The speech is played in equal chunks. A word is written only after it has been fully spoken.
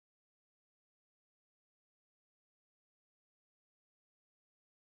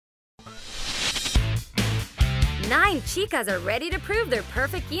9 chicas are ready to prove their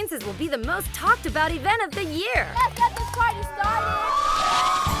perfect quinces will be the most talked about event of the year. Let's get this party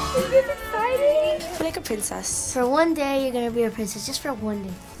started! Is this exciting? I feel like a princess. For one day, you're gonna be a princess, just for one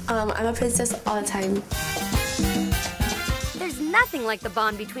day. I'm a princess all the time. There's nothing like the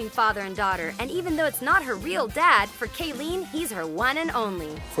bond between father and daughter, and even though it's not her real dad, for Kayleen, he's her one and only.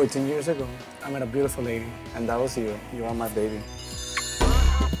 14 years ago, I met a beautiful lady, and that was you. You are my baby.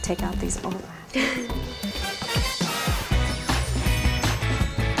 Take out these old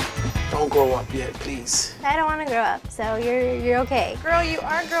Don't grow up yet, please. I don't want to grow up, so you're okay. Girl, you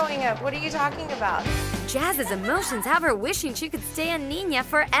are growing up. What are you talking about? Jazz's emotions have her wishing she could stay a niña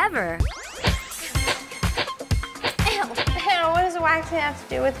forever. Ew, what does waxing have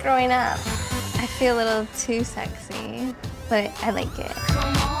to do with growing up? I feel a little too sexy, but I like it.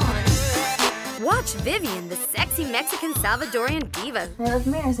 Watch Vivian, the sexy Mexican Salvadorian diva, I love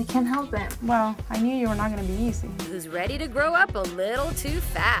mirrors, I can't help it. Well, I knew you were not going to be easy. who's ready to grow up a little too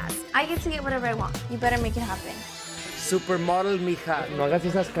fast. I get to get whatever I want. You better make it happen. Supermodel, mija. No hagas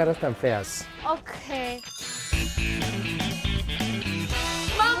esas caras tan feas. Okay.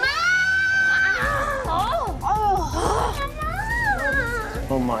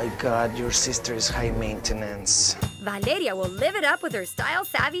 Oh my God, your sister is high maintenance. Valeria will live it up with her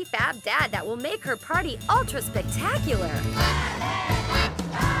style-savvy fab dad that will make her party ultra-spectacular.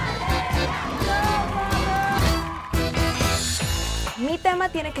 Mi tema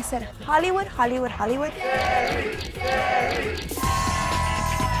tiene que ser Hollywood, Hollywood, Hollywood.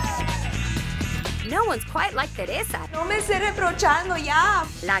 No one's quite like Teresa, No me esté reprochando ya.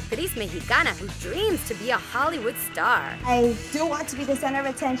 la actriz mexicana who dreams to be a Hollywood star. I do want to be the center of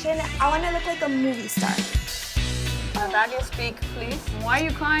attention. I want to look like a movie star. Natalia, speak, please. Why are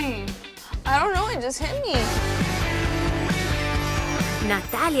you crying? I don't know, it just hit me.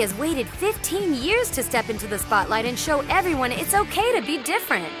 Natalia's waited 15 years to step into the spotlight and show everyone it's okay to be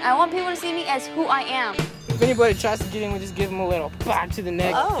different. I want people to see me as who I am. If anybody tries to get in, we just give them a little back to the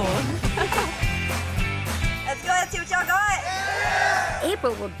neck. Oh. Let's go, let's see what y'all got.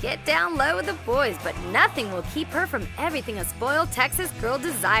 April will get down low with the boys, but nothing will keep her from everything a spoiled Texas girl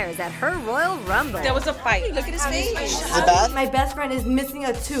desires at her Royal Rumble. There was a fight. Look at his face. Is it bad? My best friend is missing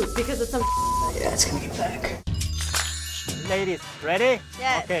a tooth because of some. Yeah, it's gonna get back. Ladies, ready?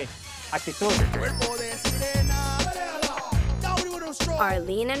 Yes. Okay, actitud.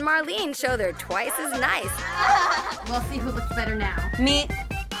 Arlene and Marlene show they're twice as nice. We'll see who looks better now. Me.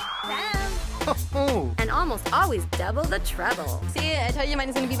 And almost always double the trouble. See, I told you mine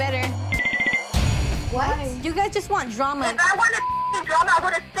is gonna be better. What? You guys just want drama. If I wanted drama, I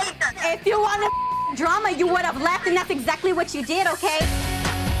would have stayed there. If you wanted drama, you would have left, and that's exactly what you did, okay?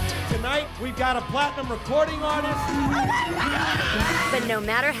 Tonight, we've got a platinum recording artist. But no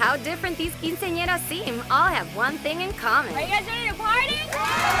matter how different these quinceañeras seem, all have one thing in common. Are you guys ready to party?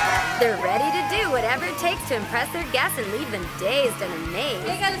 They're ready to do whatever it takes to impress their guests and leave them dazed and amazed.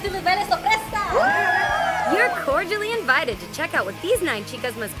 Let's do the Vela sorpresa! You're cordially invited to check out what these 9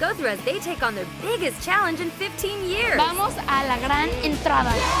 chicas must go through as they take on their biggest challenge in 15 years. Vamos a la gran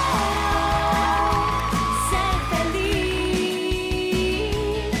entrada.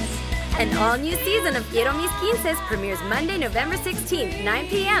 An all-new season of Quiero Mis Quinces premieres Monday, November 16th, 9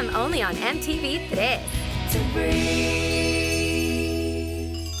 p.m. only on MTV TR3S.